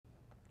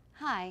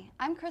Hi,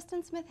 I'm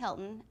Kristen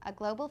Smith-Hilton, a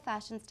global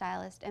fashion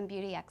stylist and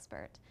beauty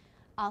expert,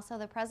 also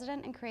the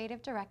president and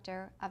creative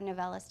director of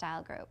Novella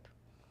Style Group.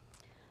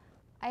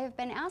 I have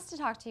been asked to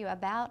talk to you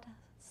about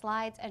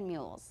slides and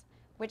mules,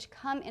 which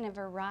come in a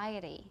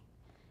variety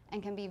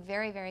and can be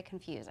very, very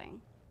confusing.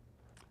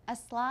 A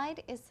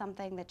slide is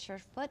something that your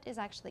foot is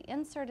actually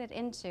inserted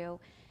into,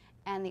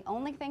 and the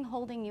only thing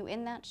holding you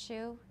in that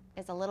shoe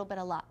is a little bit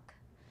of luck.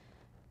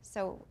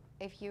 So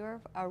if you're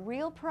a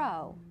real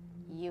pro,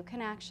 you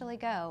can actually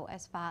go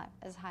as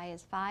high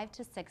as 5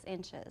 to 6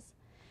 inches.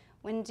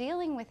 When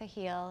dealing with a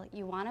heel,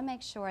 you want to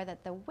make sure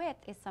that the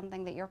width is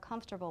something that you're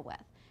comfortable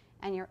with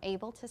and you're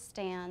able to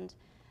stand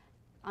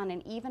on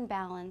an even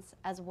balance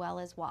as well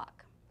as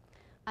walk.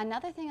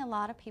 Another thing a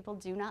lot of people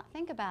do not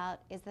think about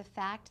is the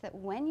fact that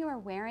when you are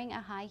wearing a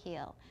high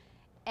heel,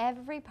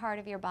 every part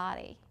of your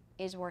body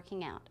is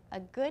working out. A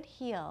good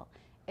heel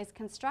is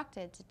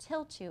constructed to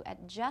tilt you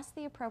at just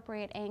the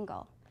appropriate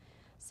angle.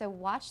 So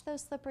watch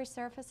those slippery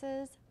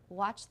surfaces,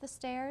 watch the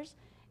stairs,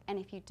 and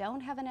if you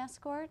don't have an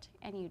escort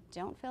and you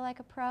don't feel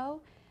like a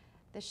pro,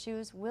 the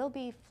shoes will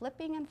be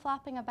flipping and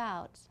flopping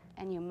about,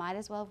 and you might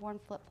as well have worn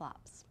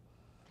flip-flops.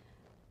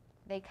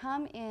 They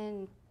come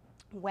in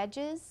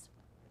wedges,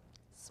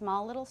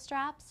 small little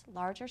straps,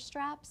 larger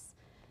straps,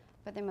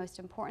 but the most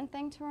important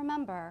thing to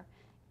remember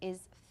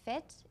is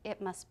fit.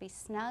 It must be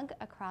snug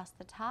across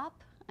the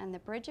top and the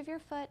bridge of your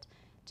foot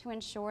to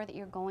ensure that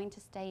you're going to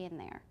stay in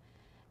there.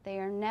 They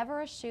are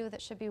never a shoe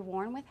that should be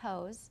worn with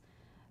hose,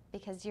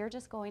 because you're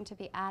just going to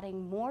be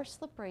adding more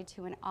slippery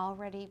to an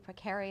already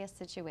precarious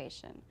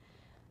situation.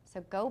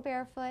 So go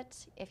barefoot.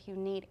 If you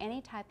need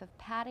any type of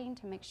padding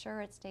to make sure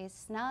it stays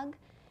snug,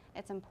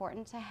 it's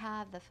important to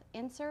have the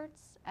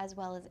inserts as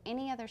well as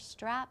any other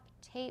strap,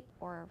 tape,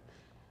 or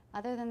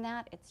other than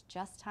that, it's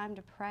just time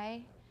to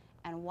pray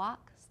and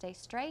walk. Stay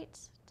straight,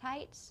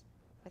 tight,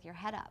 with your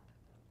head up.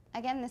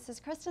 Again, this is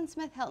Kristen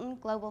Smith-Hilton,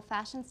 global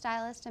fashion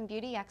stylist and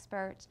beauty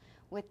expert,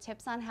 with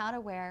tips on how to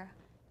wear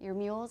your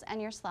mules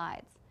and your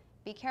slides.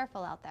 Be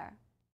careful out there.